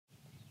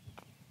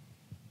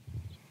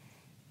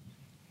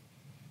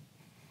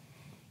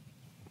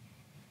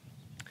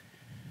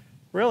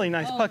Really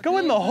nice putt. Go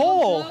in the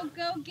hole.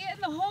 Go get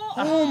in the hole.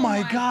 Oh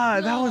my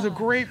God, that was a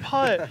great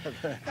putt.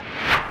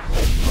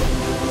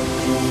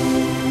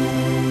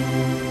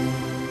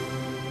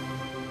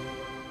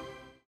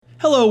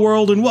 Hello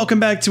world, and welcome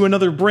back to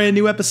another brand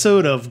new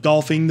episode of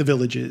Golfing the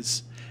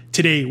Villages.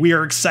 Today we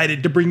are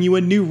excited to bring you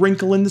a new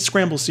wrinkle in the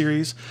Scramble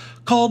series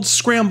called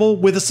Scramble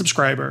with a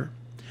Subscriber.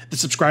 The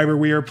subscriber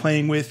we are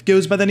playing with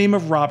goes by the name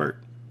of Robert.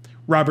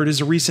 Robert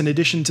is a recent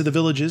addition to the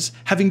Villages,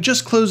 having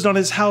just closed on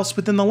his house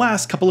within the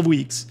last couple of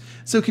weeks,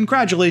 so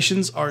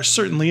congratulations are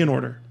certainly in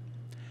order.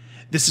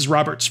 This is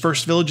Robert's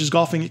first Villages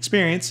golfing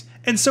experience,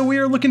 and so we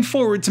are looking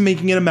forward to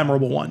making it a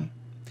memorable one.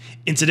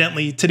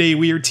 Incidentally, today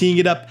we are teeing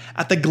it up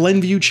at the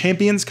Glenview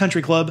Champions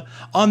Country Club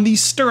on the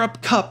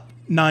Stirrup Cup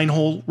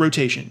 9-hole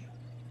rotation.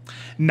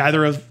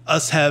 Neither of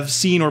us have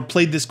seen or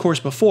played this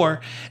course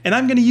before, and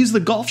I'm going to use the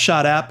Golf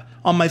Shot app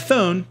on my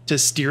phone to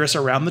steer us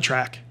around the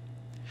track.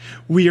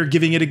 We are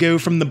giving it a go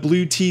from the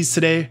blue tees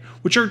today,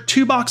 which are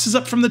 2 boxes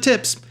up from the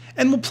tips,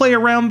 and will play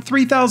around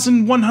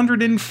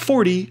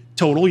 3,140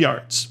 total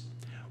yards.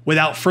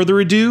 Without further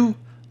ado,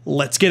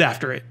 let's get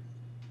after it.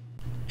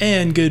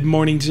 And good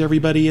morning to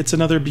everybody. It's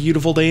another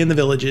beautiful day in the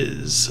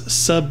Villages.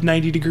 Sub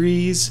 90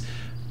 degrees,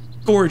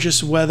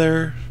 gorgeous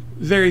weather,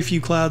 very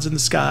few clouds in the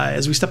sky.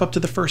 As we step up to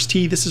the first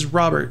tee, this is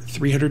Robert,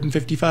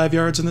 355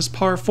 yards in this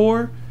par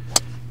 4.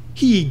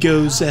 He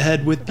goes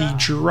ahead with the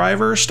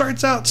driver,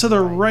 starts out to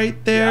the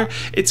right there.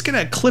 It's going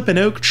to clip an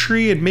oak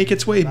tree and make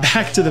its way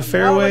back to the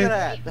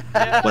fairway.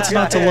 What's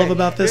not to love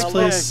about this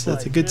place?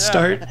 That's a good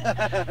start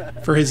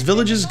for his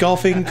Villages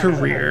golfing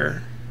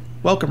career.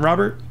 Welcome,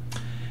 Robert.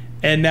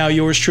 And now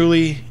yours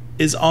truly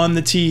is on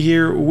the tee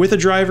here with a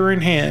driver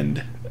in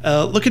hand.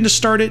 Looking to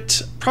start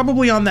it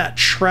probably on that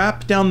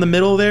trap down the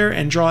middle there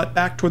and draw it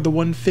back toward the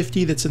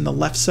 150 that's in the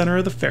left center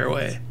of the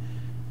fairway.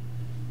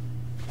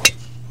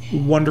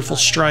 Wonderful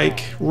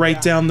strike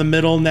right down the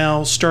middle,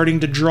 now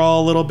starting to draw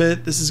a little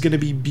bit. This is going to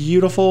be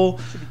beautiful,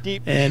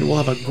 and we'll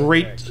have a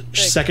great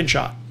second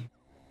shot.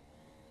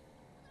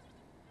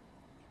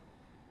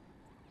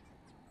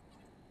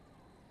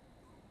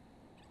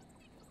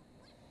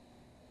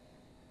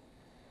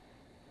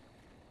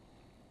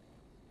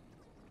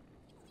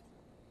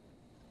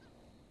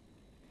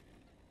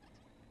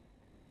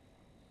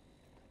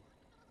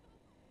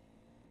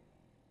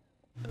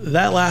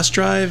 That last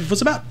drive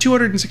was about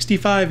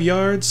 265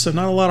 yards, so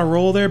not a lot of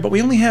roll there, but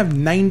we only have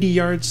 90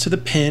 yards to the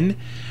pin.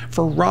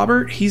 For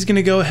Robert, he's going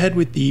to go ahead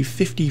with the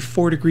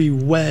 54-degree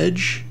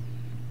wedge.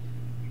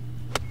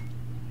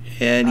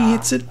 And he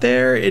hits it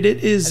there. It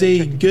is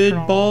a good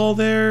ball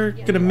there.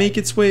 Going to make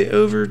its way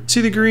over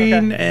to the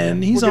green,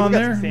 and he's on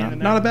there.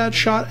 Not a bad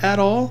shot at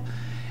all.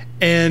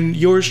 And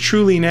yours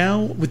truly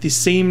now, with the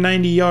same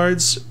 90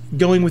 yards,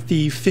 going with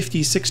the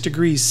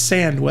 56-degree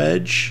sand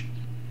wedge.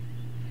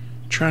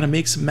 Trying to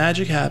make some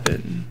magic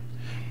happen.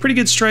 Pretty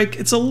good strike.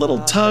 It's a little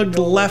tugged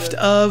left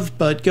of,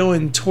 but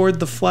going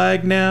toward the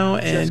flag now,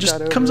 and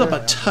just comes up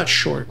a touch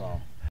short.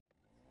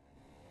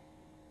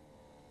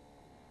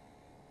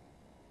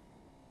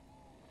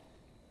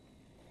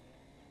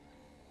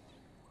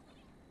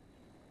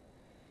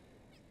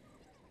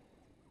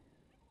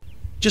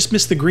 Just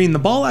missed the green. The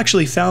ball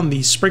actually found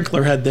the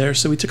sprinkler head there,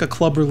 so we took a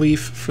club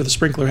relief for the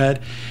sprinkler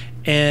head.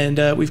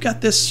 And we've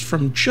got this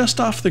from just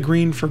off the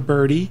green for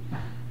birdie.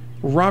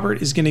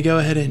 Robert is going to go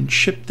ahead and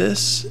chip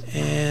this,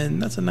 and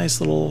that's a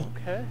nice little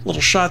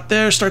shot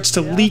there. Starts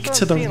to leak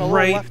to the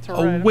right,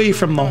 away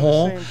from the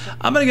hole.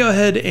 I'm going to go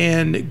ahead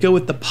and go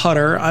with the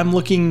putter. I'm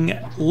looking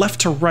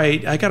left to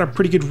right. I got a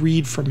pretty good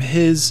read from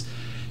his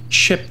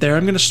chip there.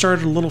 I'm going to start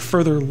it a little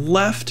further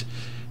left,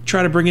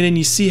 try to bring it in.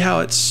 You see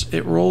how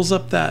it rolls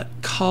up that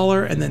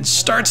collar and then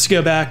starts to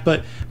go back,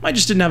 but I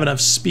just didn't have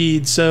enough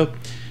speed. So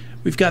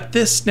we've got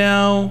this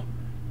now.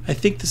 I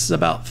think this is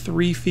about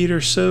 3 feet or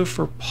so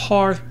for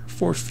par.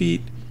 4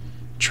 feet.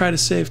 Try to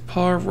save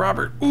par.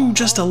 Robert, ooh,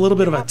 just a little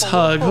bit of a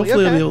tug.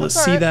 Hopefully we'll be able to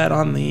see that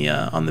on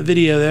the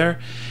video there.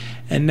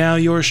 And now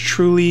yours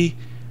truly,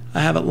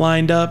 I have it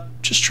lined up,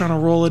 just trying to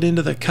roll it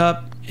into the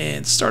cup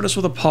and start us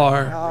with a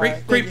par.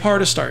 Great par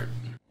to start.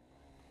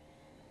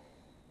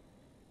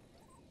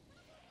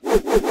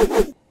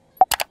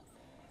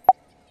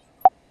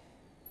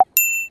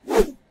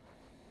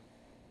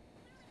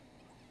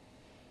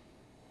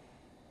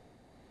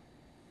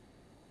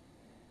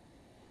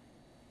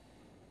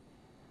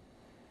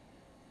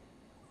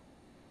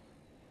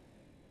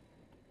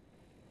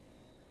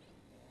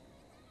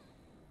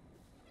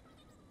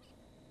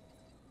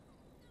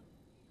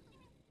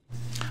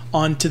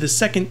 On to the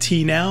second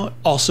tee now,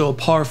 also a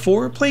par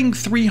 4, playing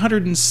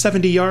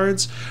 370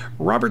 yards.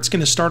 Robert's going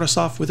to start us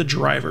off with a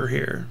driver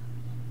here.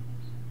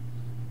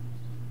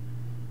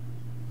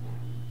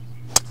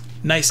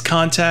 Nice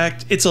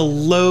contact. It's a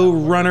low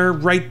runner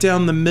right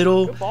down the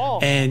middle,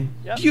 and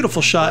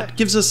beautiful shot.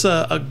 Gives us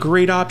a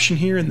great option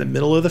here in the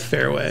middle of the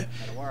fairway.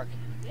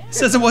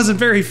 Says it wasn't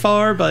very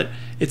far, but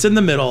it's in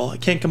the middle. I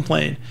can't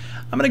complain.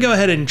 I'm going to go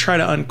ahead and try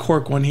to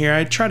uncork one here.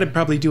 I try to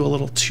probably do a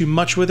little too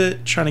much with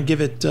it, trying to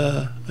give it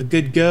a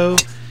good go.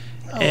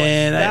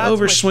 and I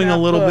overswing a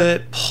little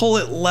bit, pull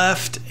it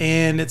left,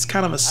 and it's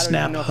kind of a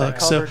snap hook.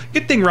 So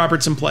good thing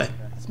Robert's in play.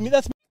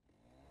 That's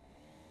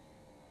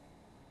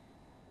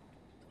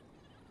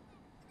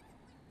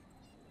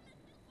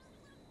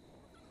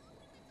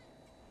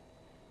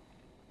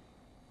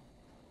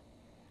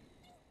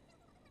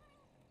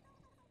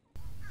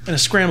In a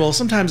scramble,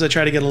 sometimes I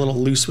try to get a little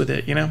loose with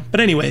it, you know?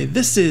 But anyway,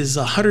 this is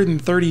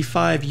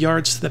 135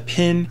 yards to the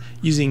pin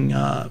using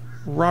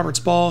Robert's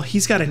ball.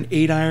 He's got an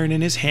 8-iron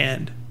in his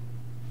hand.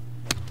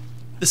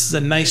 This is a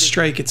nice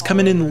strike. It's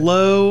coming in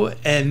low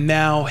and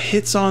now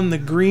hits on the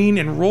green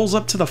and rolls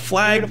up to the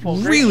flag.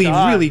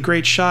 Really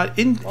great shot.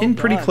 In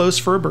pretty close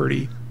for a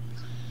birdie.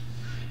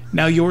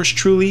 Now yours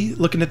truly,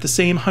 looking at the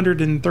same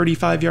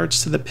 135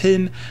 yards to the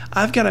pin.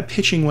 I've got a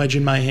pitching wedge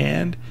in my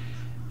hand,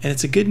 and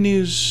it's a good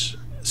news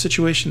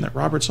situation that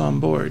Robert's on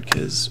board,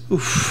 because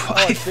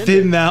I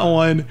thinned that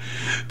one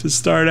to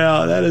start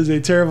out. That is a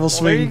terrible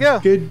swing.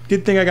 There you go.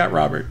 Good thing I got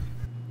Robert.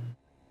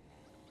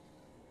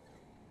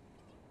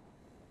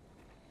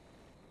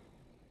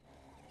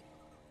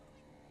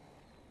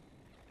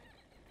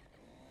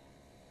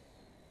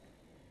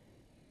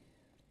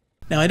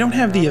 Now, I don't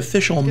have the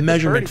official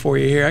measurement for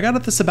you here. I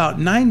got this about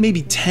 9,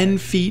 maybe 10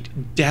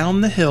 feet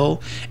down the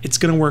hill. It's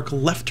going to work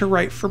left to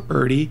right for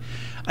birdie.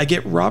 I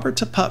get Robert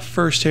to putt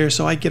first here,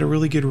 so I get a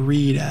really good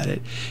read at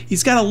it.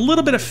 He's got a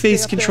little bit of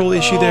face control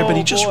issue there, but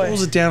he just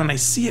rolls it down, and I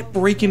see it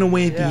breaking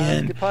away at the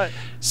end.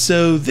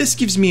 So this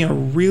gives me a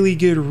really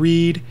good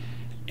read,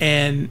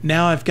 and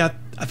now I've got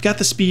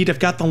the speed, I've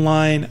got the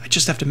line. I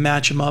just have to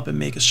match him up and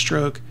make a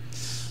stroke.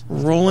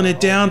 Rolling it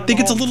down, think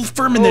it's a little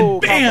firm, and then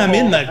bam,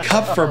 in the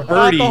cup for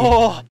birdie.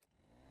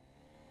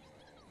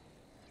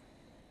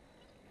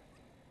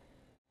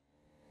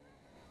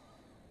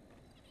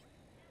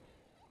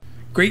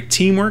 Great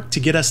teamwork to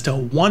get us to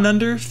 1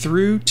 under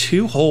through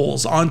 2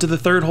 holes. On to the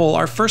 3rd hole,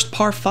 our first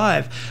par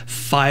 5,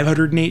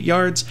 508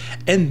 yards,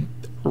 and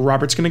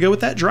Robert's going to go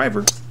with that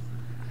driver.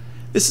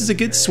 This is a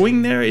good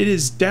swing there. It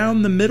is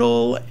down the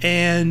middle,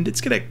 and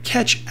it's going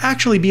to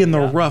actually be in the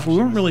rough. We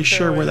weren't really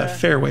sure where that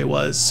fairway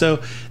was, so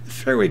the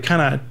fairway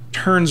kind of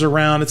turns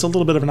around. It's a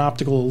little bit of an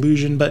optical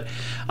illusion, but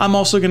I'm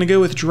also going to go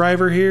with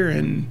driver here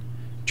and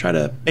try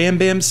to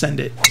bam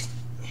send it.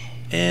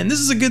 And this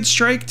is a good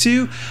strike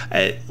too.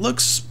 It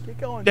looks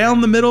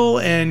down the middle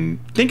and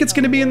think it's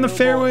going to be in the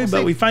fairway,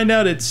 but we find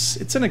out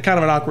it's in a kind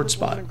of an awkward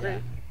spot.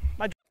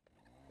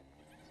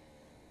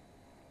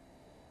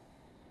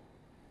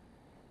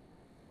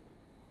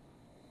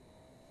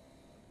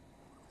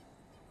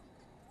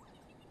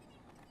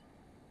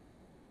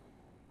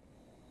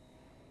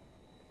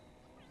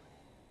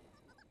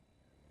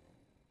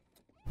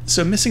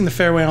 So missing the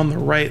fairway on the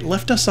right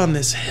left us on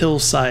this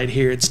hillside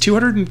here. It's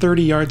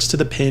 230 yards to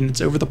the pin.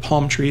 It's over the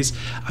palm trees.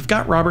 I've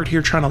got Robert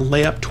here trying to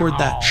lay up toward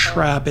that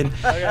trap, and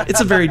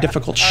it's a very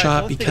difficult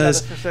shot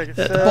because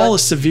the ball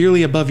is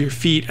severely above your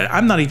feet.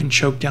 I'm not even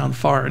choked down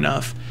far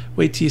enough.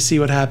 Wait till you see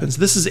what happens.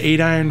 This is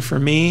 8-iron for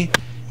me,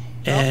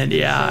 and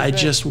yeah, I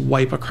just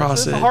wipe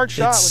across it.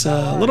 It's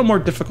a little more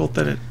difficult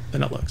than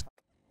it looks.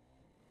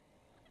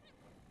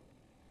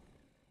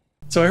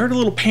 So I heard a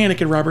little panic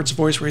in Robert's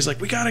voice where he's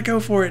like, we gotta go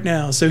for it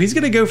now. So he's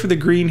gonna go for the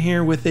green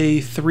here with a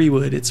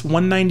 3-wood. It's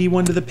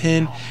 191 to the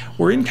pin.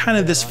 We're in kind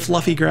of this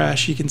fluffy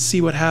grass. You can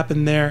see what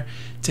happened there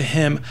to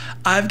him.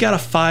 I've got a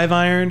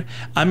 5-iron.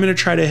 I'm gonna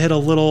try to hit a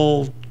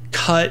little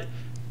cut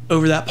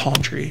over that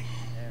palm tree.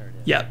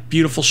 Yeah,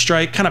 beautiful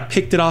strike. Kind of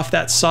picked it off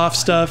that soft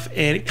stuff,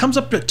 and it comes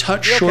up a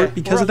touch short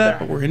because of that,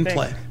 but we're in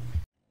play.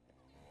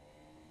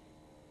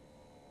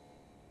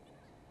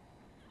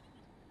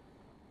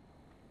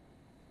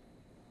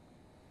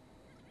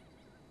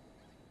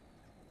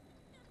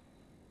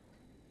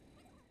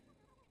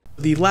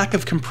 The lack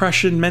of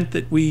compression meant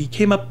that we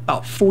came up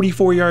about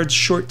 44 yards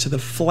short to the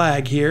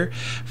flag here.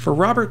 For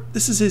Robert,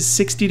 this is his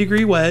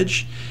 60-degree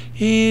wedge,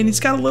 and he's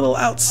got a little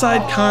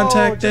outside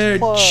contact there.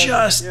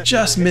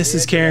 Just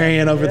misses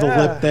carrying over the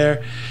lip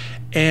there.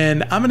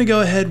 And I'm going to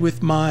go ahead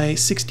with my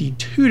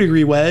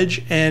 62-degree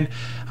wedge, and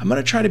I'm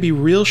going to try to be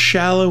real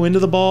shallow into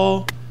the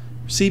ball.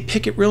 See,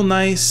 pick it real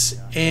nice,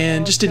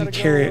 and just didn't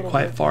carry it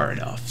quite far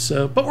enough.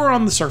 So, but we're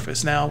on the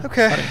surface now.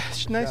 Okay,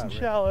 it's nice and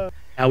shallow.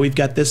 Now we've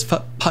got this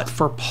putt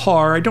for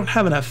par. I don't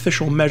have an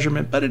official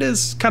measurement, but it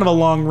is kind of a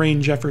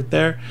long-range effort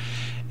there.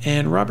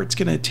 And Robert's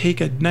going to take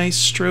a nice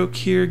stroke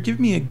here, give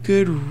me a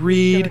good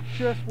read.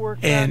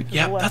 And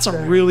yeah, that's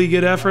a really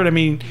good effort. I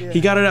mean, he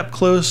got it up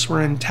close.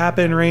 We're in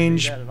tap-in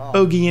range,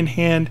 bogey in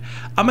hand.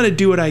 I'm going to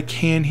do what I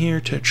can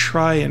here to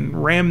try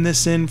and ram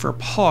this in for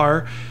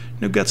par.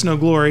 No guts, no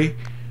glory.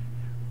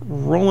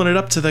 Rolling it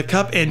up to the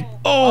cup, and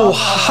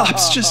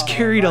Hops just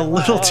carried a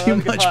little too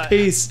much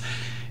pace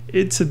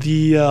into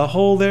the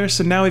hole there.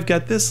 So now we've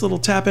got this little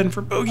tap in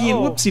for bogey, and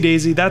whoopsie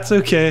daisy, that's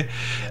okay.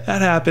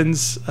 That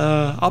happens.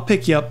 I'll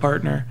pick you up,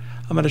 partner.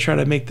 I'm going to try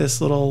to make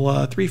this little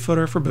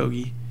 3-footer for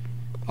bogey.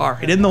 All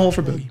right, in the hole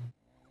for bogey.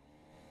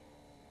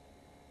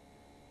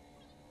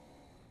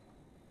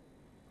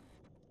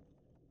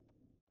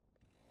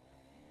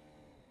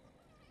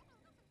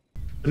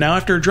 Now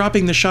after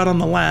dropping the shot on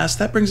the last,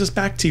 that brings us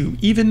back to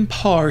even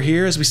par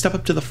here as we step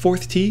up to the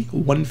 4th tee,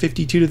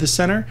 152 to the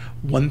center,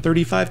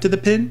 135 to the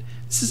pin.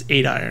 This is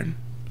 8 iron.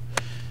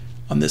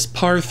 On this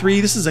par 3,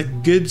 this is a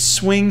good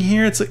swing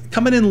here. It's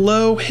coming in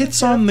low,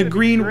 hits on the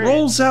green,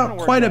 rolls out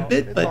quite a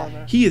bit,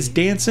 but he is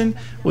dancing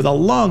with a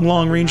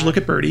long range look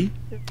at birdie.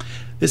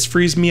 This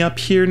frees me up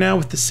here now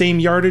with the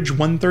same yardage,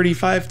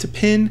 135 to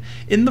pin.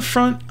 In the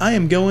front, I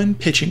am going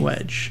pitching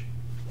wedge.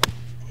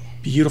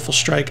 Beautiful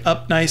strike,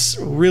 up nice,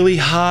 really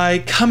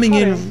high, coming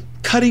in,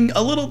 cutting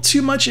a little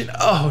too much in.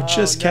 Oh,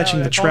 just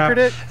catching the trap.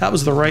 That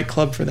was the right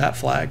club for that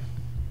flag.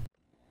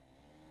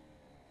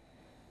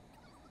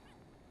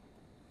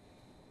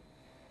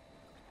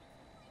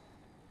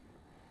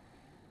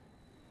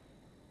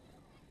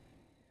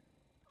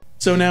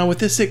 So now with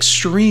this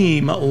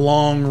extreme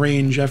long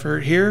range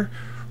effort here,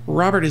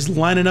 Robert is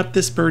lining up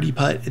this birdie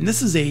putt, and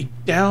this is a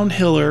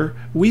downhiller.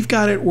 We've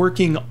got it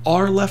working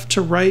our left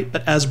to right,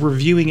 but as we're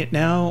viewing it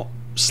now,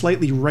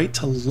 slightly right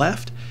to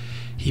left.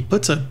 He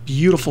puts a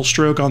beautiful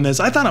stroke on this.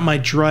 I thought it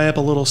might dry up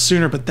a little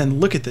sooner, but then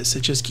look at this.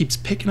 It just keeps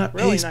picking up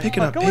pace,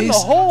 picking up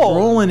pace,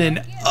 rolling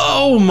in.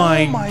 Oh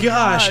my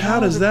gosh, how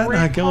does that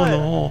not go in the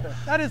hole?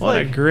 What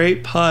a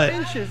great putt.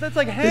 That's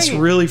like hanging. This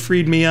really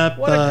freed me up.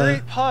 What a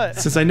great putt.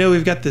 Since I know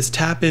we've got this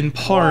tap-in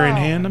par in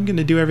hand, I'm going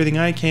to do everything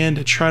I can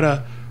to try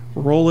to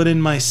roll it in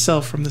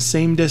myself from the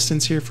same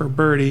distance here for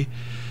birdie.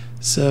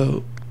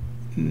 So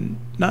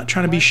not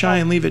trying to be shy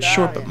and leave it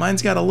short, but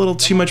mine's got a little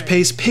too much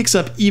pace, picks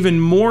up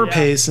even more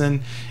pace,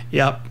 and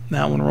yep,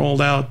 that one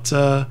rolled out.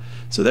 So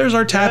there's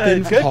our tap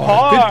in for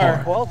par. Good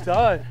par. Well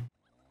done.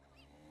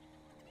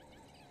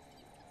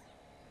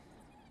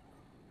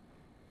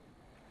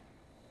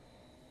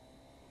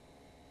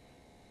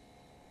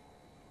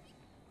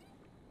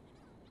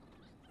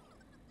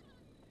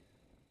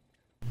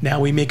 Now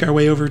we make our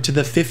way over to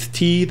the 5th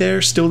tee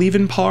there, still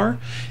even par.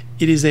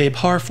 It is a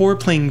par 4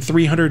 playing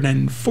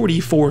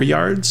 344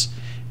 yards,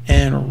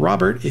 and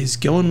Robert is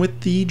going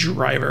with the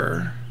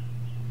driver.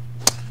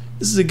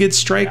 This is a good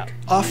strike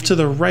off to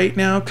the right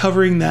now,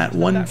 covering that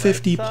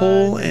 150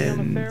 pole,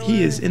 and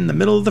he is in the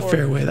middle of the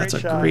fairway. That's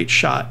a great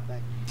shot.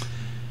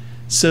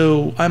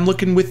 So I'm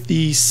looking with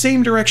the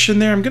same direction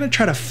there. I'm going to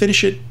try to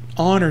finish it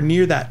on or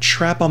near that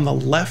trap on the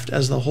left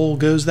as the hole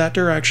goes that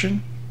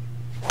direction.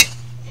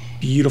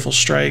 Beautiful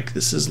strike.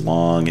 This is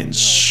long and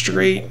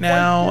straight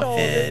now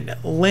and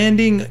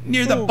landing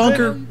near the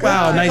bunker.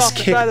 Wow, nice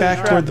kick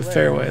back toward the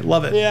fairway.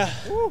 Love it. Yeah.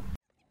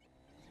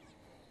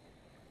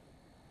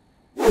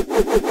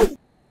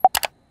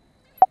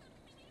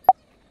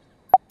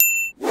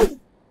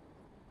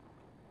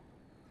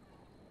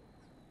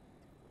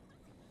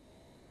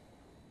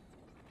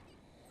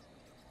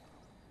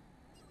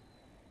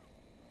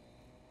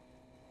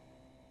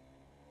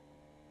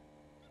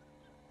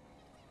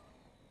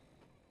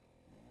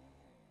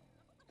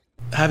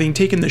 Having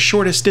taken the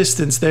shortest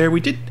distance there, we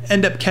did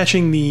end up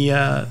catching the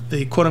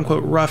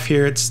quote-unquote rough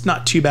here. It's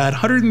not too bad.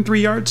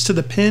 103 yards to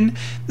the pin.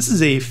 This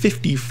is a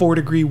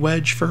 54-degree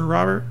wedge for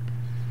Robert.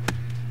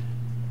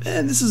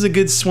 And this is a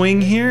good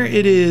swing here.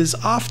 It is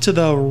off to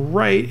the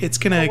right. It's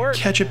going to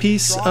catch a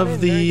piece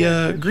of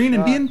the green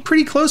and being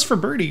pretty close for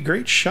birdie.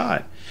 Great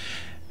shot.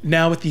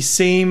 Now with the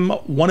same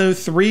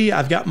 103,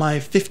 I've got my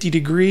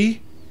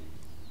 50-degree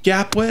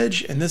gap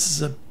wedge, and this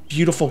is a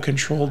beautiful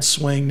controlled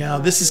swing. Now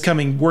this is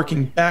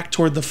working back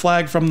toward the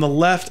flag from the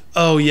left.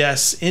 Oh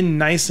yes, in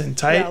nice and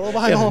tight. We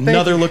have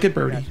another look at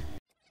birdie.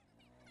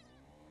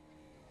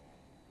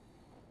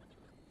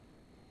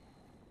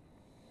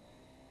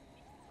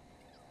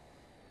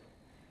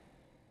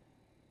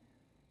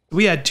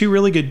 We had two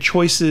really good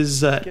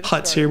choices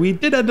putts here. We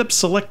did end up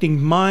selecting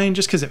mine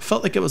just because it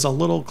felt like it was a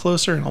little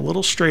closer and a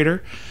little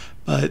straighter.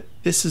 But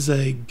this is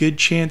a good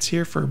chance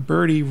here for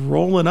birdie,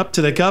 rolling up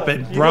to the cup,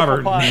 and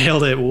Robert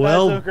nailed it.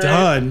 Well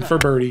done for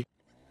birdie.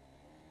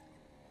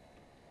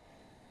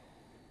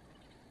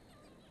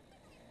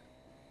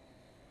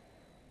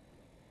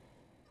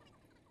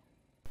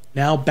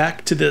 Now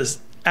back to this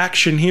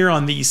action here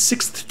on the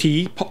 6th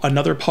tee,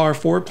 another par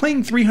 4,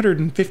 playing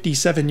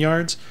 357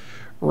 yards.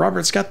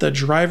 Robert's got the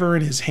driver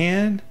in his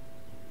hand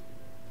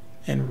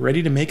and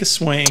ready to make a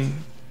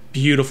swing.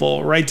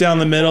 Beautiful. Right down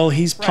the middle.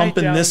 He's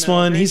pumping this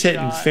one. He's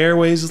hitting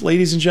fairways,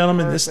 ladies and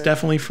gentlemen. This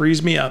definitely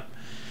frees me up.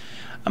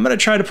 I'm going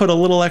to try to put a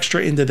little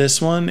extra into this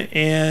one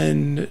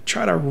and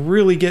try to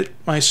really get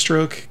my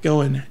stroke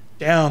going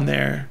down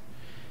there.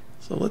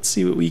 So let's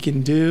see what we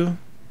can do.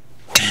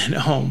 And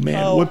oh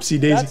man,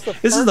 whoopsie daisy.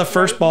 This is the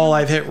first ball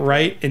I've hit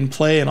right in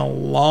play in a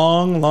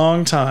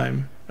long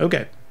time.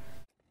 Okay.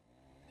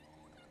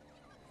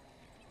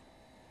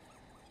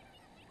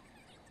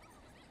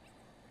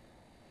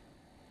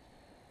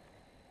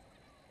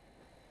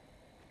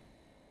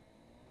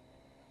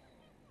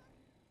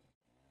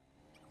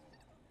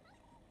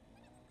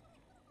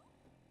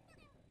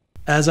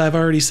 As I've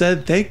already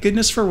said, thank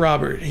goodness for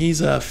Robert.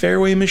 He's a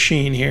fairway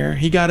machine here.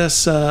 He got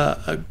us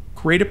a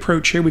great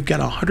approach here. We've got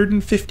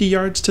 150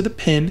 yards to the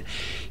pin.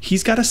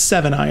 He's got a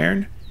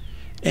 7-iron,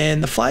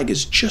 and the flag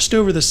is just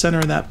over the center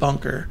of that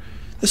bunker.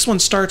 This one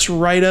starts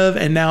right of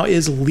and now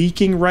is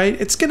leaking right.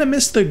 It's going to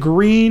miss the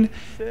green,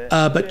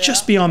 but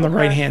just beyond the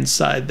right-hand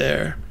side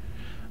there.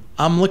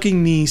 I'm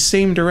looking the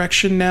same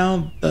direction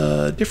now.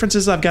 The difference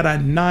is I've got a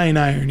 9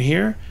 iron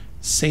here.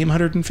 Same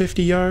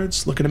 150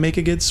 yards, looking to make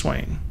a good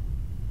swing.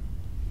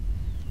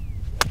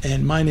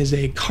 And mine is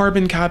a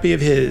carbon copy of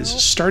his.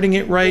 Starting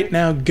it right,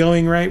 now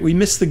going right. We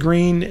missed the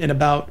green in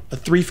about a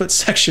 3-foot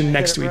section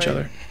next to each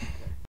other.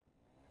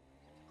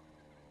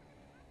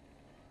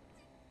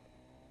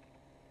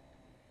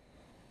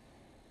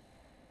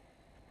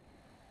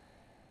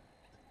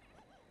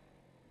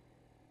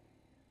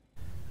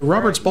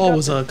 Robert's ball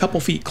was a couple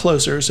feet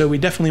closer, so we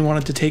definitely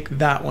wanted to take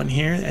that one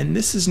here. And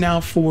this is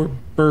now for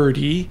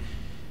birdie.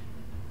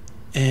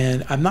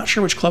 And I'm not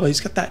sure which club.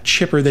 He's got that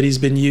chipper that he's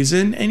been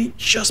using, and he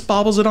just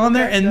bobbles it on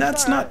there, and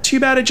that's not too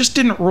bad. It just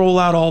didn't roll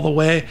out all the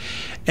way.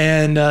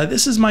 And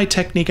this is my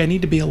technique. I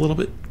need to be a little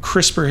bit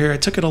crisper here. I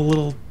took it a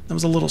little, I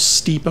was a little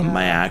steep on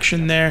my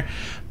action there,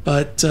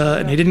 but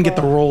and I didn't get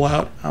the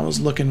rollout I was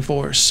looking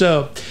for.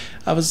 So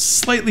I was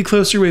slightly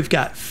closer. We've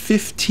got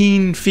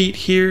 15 feet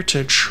here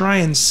to try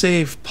and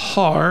save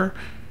par.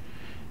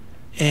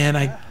 And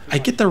I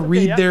get the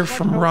read there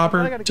from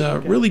Robert.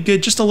 Really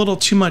good, just a little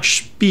too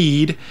much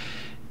speed.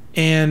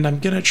 And I'm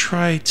going to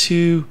try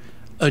to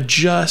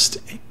adjust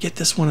and get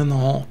this one in the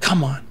hole.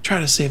 Come on,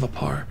 try to save a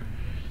par.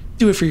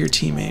 Do it for your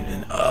teammate.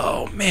 And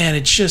oh man,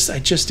 I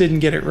just didn't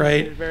get it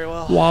right.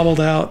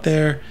 Wobbled out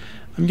there.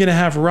 I'm going to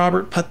have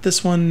Robert putt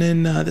this one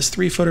in this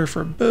 3-footer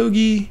for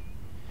bogey.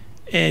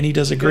 And he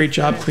does a great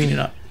job cleaning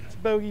up. It's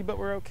bogey, but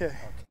we're okay.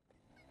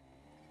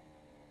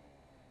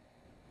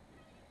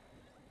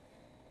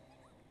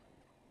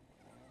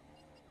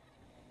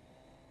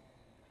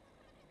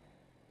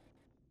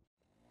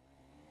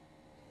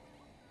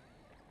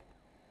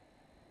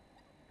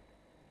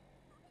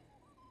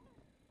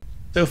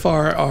 So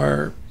far,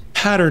 our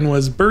pattern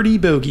was birdie,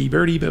 bogey,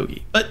 birdie,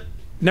 bogey. But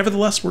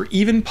nevertheless, we're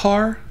even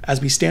par.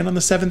 As we stand on the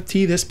 7th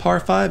tee, this par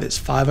 5 is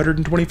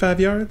 525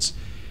 yards.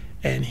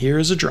 And here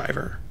is a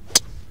driver.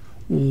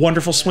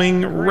 Wonderful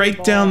swing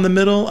right down the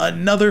middle.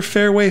 Another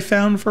fairway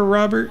found for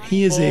Robert.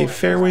 He is a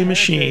fairway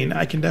machine.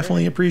 I can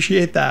definitely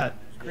appreciate that.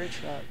 Great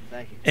shot.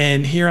 Thank you.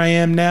 And here I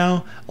am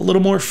now, a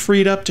little more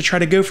freed up to try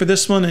to go for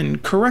this one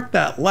and correct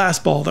that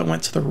last ball that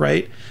went to the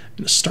right. I'm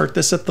going to start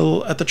this at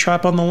the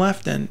trap on the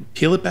left and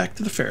peel it back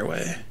to the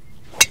fairway,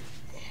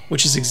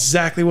 which is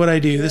exactly what I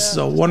do. This is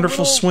a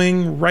wonderful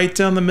swing right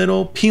down the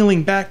middle,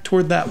 peeling back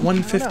toward that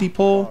 150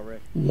 pole.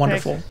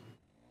 Wonderful.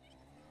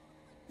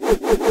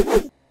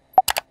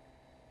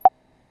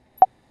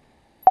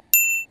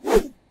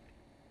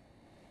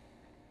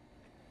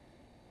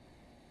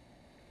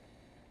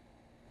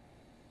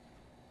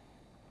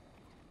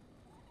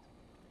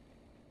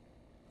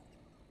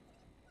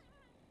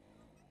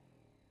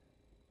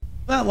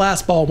 That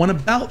last ball went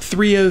about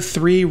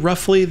 303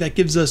 roughly. That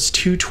gives us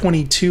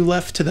 222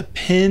 left to the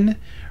pin.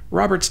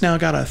 Robert's now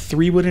got a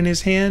 3-wood in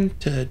his hand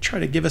to try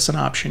to give us an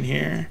option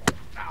here.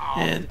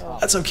 And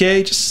that's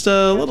okay. Just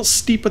a little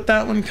steep with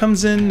that one.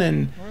 Comes in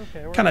and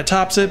kind of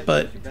tops it,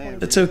 but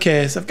it's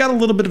okay. So I've got a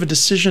little bit of a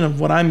decision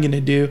of what I'm going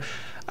to do.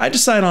 I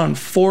decide on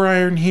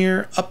 4-iron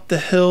here up the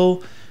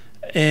hill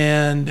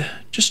and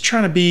just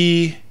trying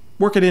to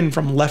work it in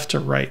from left to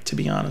right, to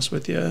be honest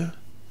with you.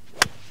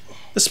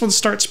 This one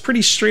starts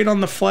pretty straight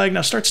on the flag.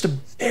 Now starts to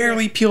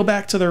barely peel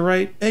back to the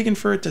right, begging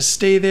for it to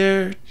stay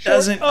there.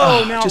 Doesn't.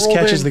 Oh, just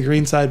catches the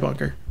green side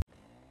bunker.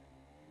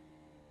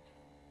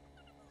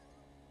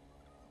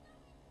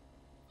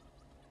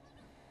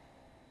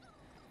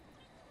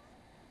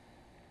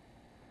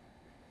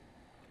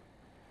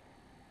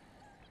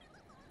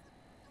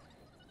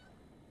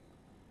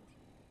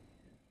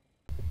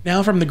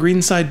 Now from the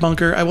green side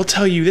bunker, I will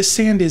tell you this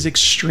sand is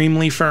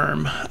extremely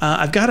firm.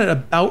 I've got it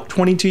about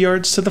 22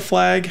 yards to the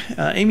flag.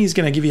 Amy's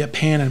going to give you a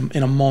pan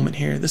in a moment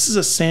here. This is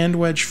a sand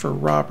wedge for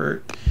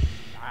Robert.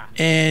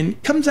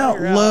 And comes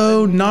out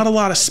low, not a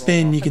lot of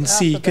spin. You can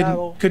see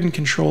couldn't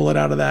control it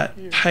out of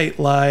that tight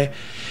lie.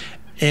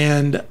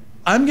 And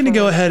I'm going to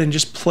go ahead and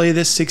just play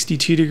this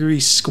 62-degree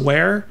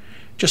square,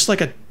 just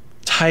like a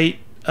tight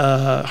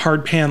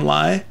hard pan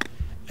lie.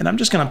 And I'm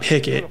just going to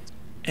pick it.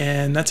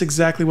 And that's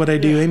exactly what I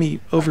do. Amy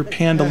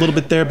overpanned a little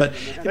bit there, but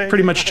it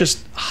pretty much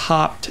just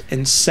hopped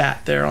and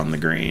sat there on the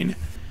green.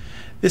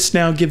 This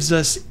now gives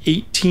us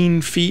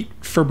 18 feet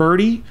for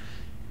birdie.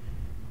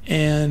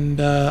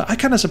 And I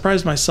kind of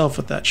surprised myself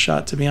with that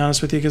shot, to be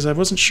honest with you, because I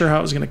wasn't sure how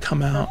it was going to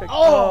come out.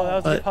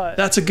 But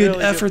that's a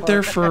good effort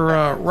there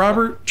for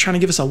Robert, trying to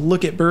give us a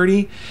look at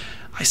birdie.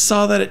 I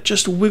saw that it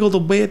just wiggled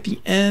away at the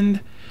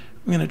end.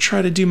 I'm going to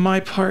try to do my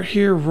part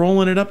here,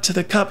 rolling it up to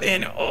the cup,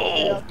 and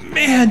oh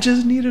man,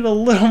 just needed a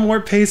little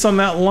more pace on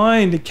that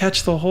line to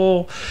catch the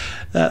hole.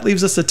 That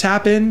leaves us a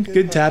tap in,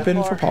 good tap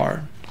in for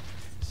par.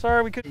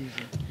 Sorry we couldn't.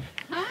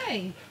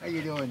 Hi. How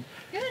you doing?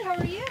 Good, how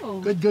are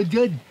you? Good, good,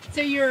 good.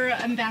 So you're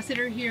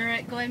ambassador here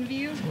at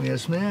Glenview?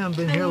 Yes, ma'am.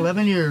 Been here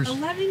 11 years.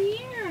 11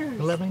 years.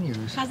 11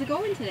 years. How's it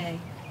going today?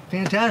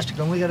 Fantastic.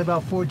 Only got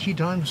about 4 tee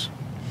times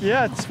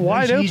Yeah, it's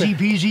wide Nice, open. easy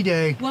peasy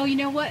day. Well, you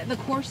know what? The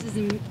course is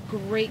in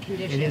great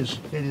condition. It is.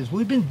 It is.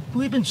 We've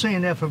been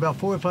saying that for about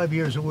 4 or 5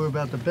 years that we're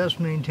about the best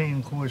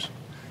maintained course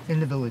in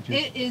the villages.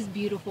 It is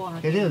beautiful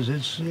out It here.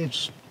 is.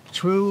 It's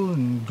true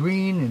and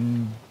green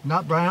and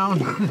not brown.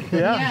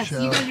 Yeah. Yes,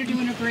 So, you guys are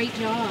doing a great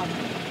job.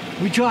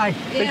 we try.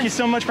 Thank you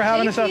so much for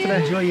having us out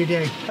today. Enjoy your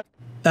day.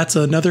 That's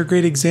another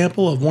great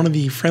example of one of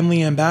the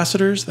friendly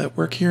ambassadors that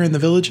work here in the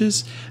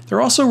villages.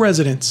 They're also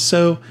residents,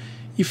 so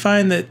you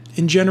find that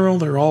in general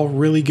they're all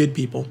really good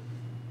people.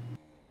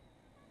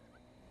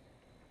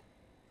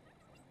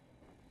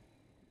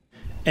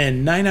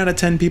 And 9 out of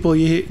 10 people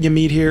you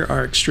meet here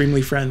are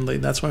extremely friendly.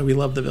 That's why we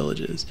love the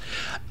villages.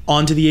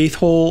 On to the 8th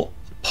hole,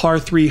 par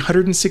 3,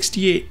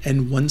 168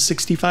 and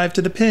 165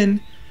 to the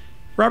pin.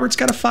 Robert's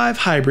got a 5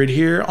 hybrid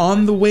here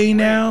on the way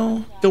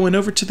now, going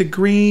over to the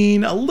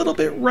green, a little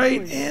bit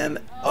right, and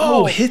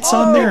hits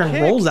on there and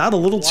kick. rolls out a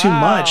little too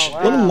much,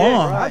 a little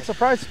long. I'm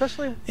surprised,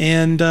 especially.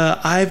 And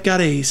I've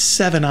got a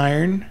 7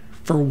 iron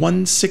for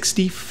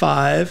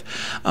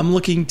 165. I'm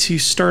looking to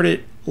start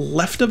it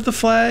left of the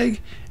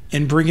flag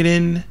and bring it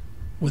in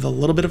with a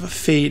little bit of a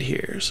fade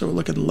here. So we're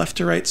looking left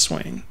to right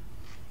swing.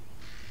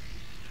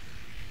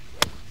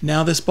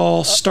 Now this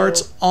ball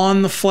starts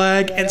on the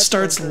flag and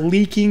starts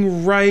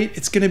leaking right.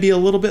 It's going to be a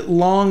little bit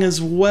long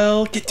as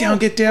well. Get down,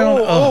 get down.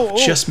 Oh,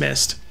 just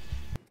missed.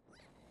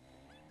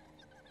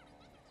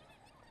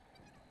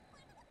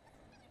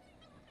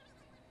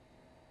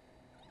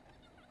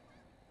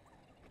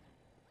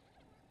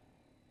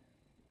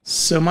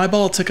 So my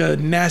ball took a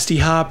nasty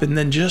hop and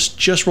then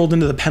just rolled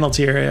into the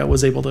penalty area. I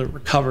was able to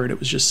recover it. It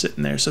was just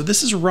sitting there. So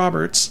this is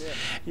Roberts,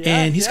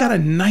 and he's got a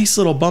nice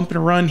little bump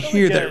and run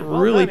here that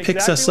really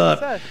picks us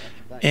up.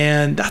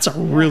 And that's a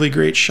really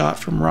great shot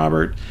from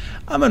Robert.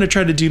 I'm going to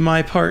try to do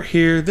my part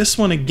here. This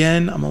one,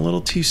 again, I'm a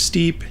little too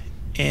steep,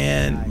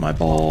 and my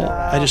ball,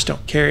 I just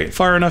don't carry it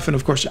far enough, and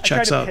of course it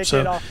checks up.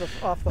 So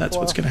that's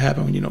what's going to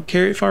happen when you don't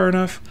carry it far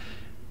enough.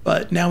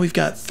 But now we've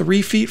got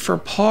 3 feet for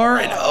par,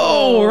 and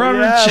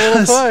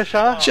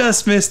Robert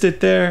just missed it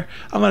there.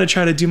 I'm going to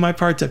try to do my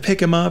part to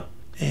pick him up,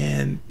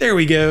 and there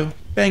we go,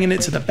 banging it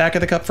to the back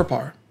of the cup for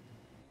par.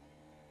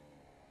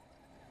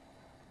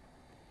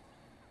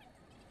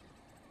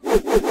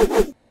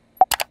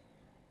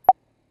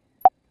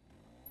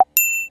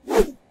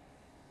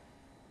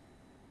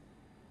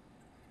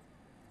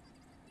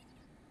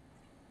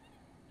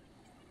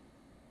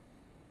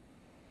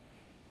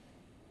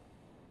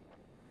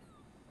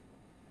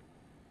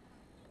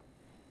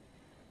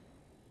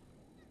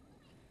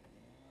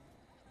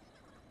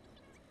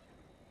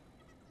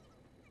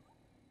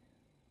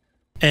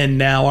 And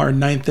now our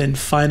 9th and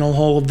final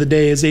hole of the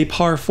day is a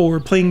par 4,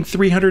 playing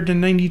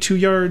 392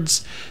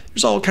 yards.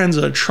 There's all kinds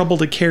of trouble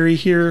to carry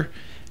here,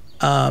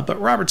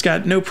 but Robert's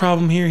got no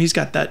problem here. He's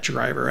got that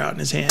driver out in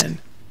his hand.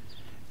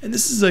 And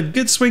this is a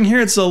good swing here.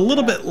 It's a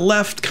little bit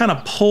left, kind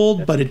of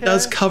pulled, but it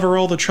does cover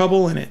all the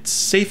trouble, and it's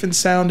safe and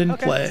sound in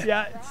play.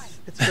 Yeah,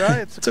 it's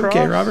right. It's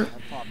okay, Robert.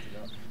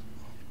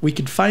 We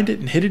can find it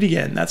and hit it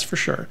again, that's for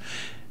sure.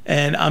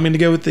 And I'm going to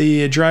go with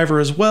the driver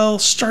as well.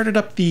 Started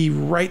up the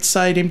right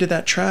side, aimed at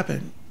that trap,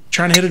 and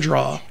trying to hit a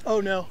draw.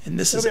 Oh, no. And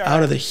this is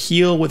out of the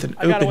heel with an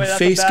open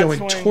face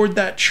going toward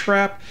that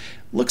trap.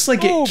 Looks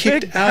like it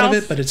kicked out of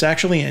it, but it's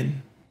actually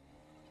in.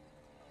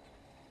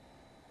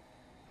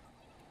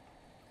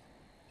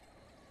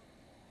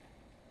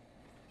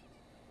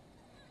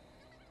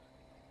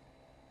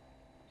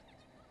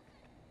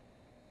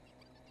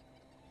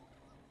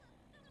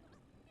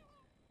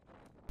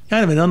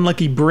 Kind of an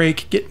unlucky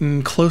break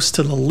getting close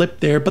to the lip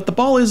there, but the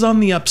ball is on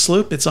the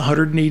upslope. It's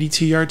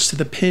 182 yards to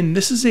the pin.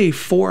 This is a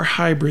 4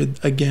 hybrid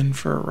again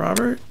for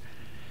Robert.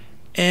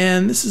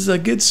 And this is a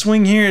good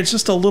swing here. It's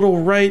just a little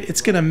right.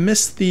 It's going to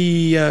miss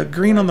the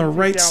green on the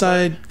right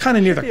side, kind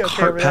of near the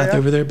cart path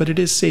over there, but it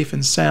is safe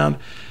and sound.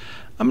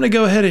 I'm going to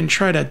go ahead and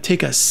try to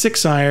take a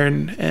 6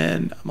 iron,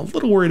 and I'm a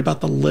little worried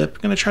about the lip.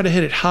 I'm going to try to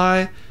hit it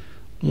high,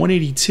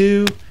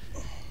 182.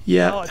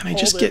 Yeah, and I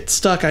just get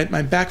stuck.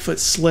 My back foot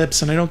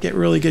slips, and I don't get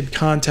really good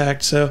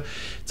contact, so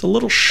it's a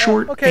little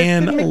short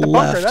and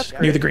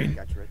left near the green.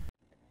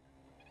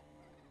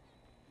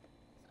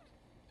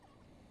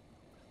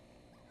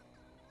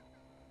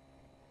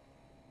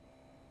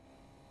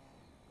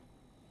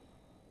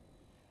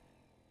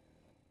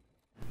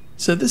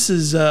 So this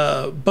is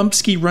bump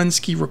ski, run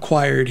ski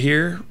required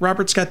here.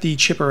 Robert's got the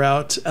chipper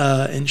out,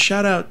 and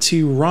shout out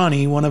to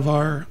Ronnie, one of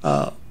our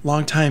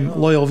longtime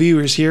loyal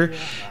viewers here.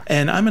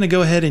 And I'm going to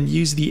go ahead and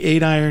use the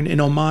 8 iron in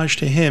homage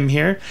to him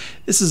here.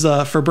 This is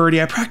for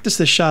birdie. I practiced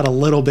this shot a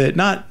little bit,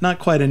 not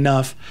quite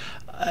enough.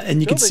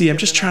 And you can see I'm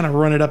just trying to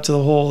run it up to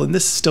the hole, and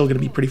this is still going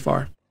to be pretty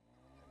far.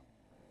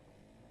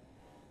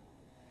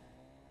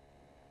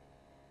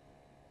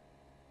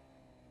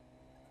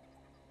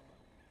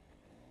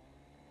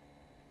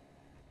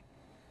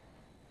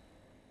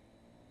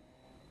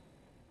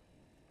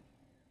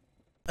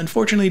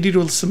 Unfortunately, due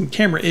to some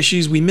camera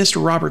issues, we missed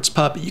Robert's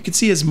putt, but you can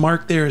see his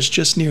mark there is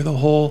just near the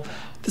hole.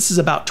 This is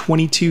about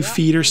 22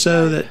 feet or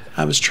so that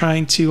I was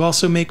trying to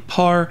also make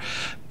par,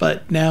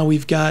 but now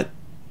we've got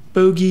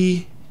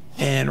bogey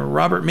And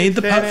Robert made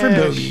the putt for finish.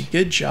 bogey.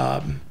 Good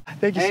job.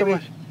 Thank you so Amy,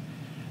 much.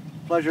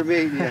 Pleasure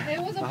meeting you.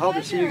 It was a I hope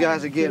to see you pleasure.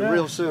 guys again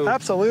real soon.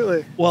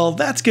 Absolutely. Well,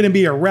 that's going to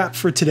be a wrap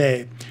for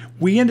today.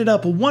 We ended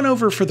up 1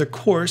 over for the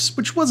course,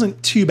 which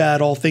wasn't too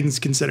bad all things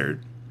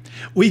considered.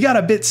 We got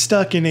a bit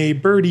stuck in a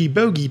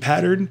birdie-bogey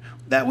pattern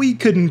that we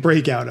couldn't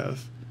break out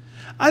of.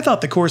 I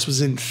thought the course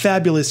was in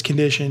fabulous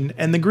condition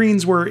and the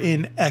greens were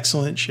in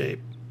excellent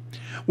shape.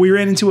 We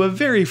ran into a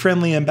very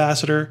friendly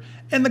ambassador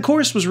and the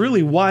course was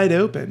really wide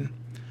open.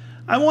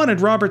 I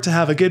wanted Robert to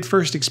have a good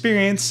first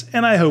experience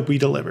and I hope we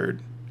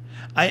delivered.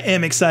 I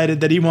am excited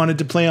that he wanted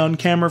to play on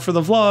camera for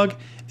the vlog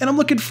and I'm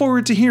looking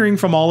forward to hearing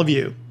from all of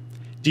you.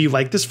 Do you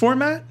like this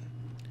format?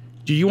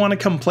 Do you want to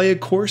come play a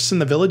course in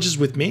the villages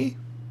with me?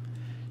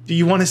 Do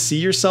you want to see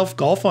yourself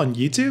golf on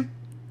YouTube?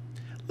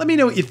 Let me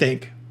know what you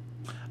think.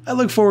 I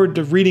look forward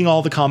to reading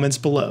all the comments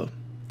below.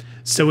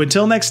 So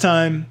until next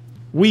time,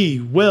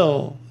 we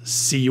will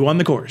see you on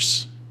the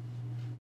course.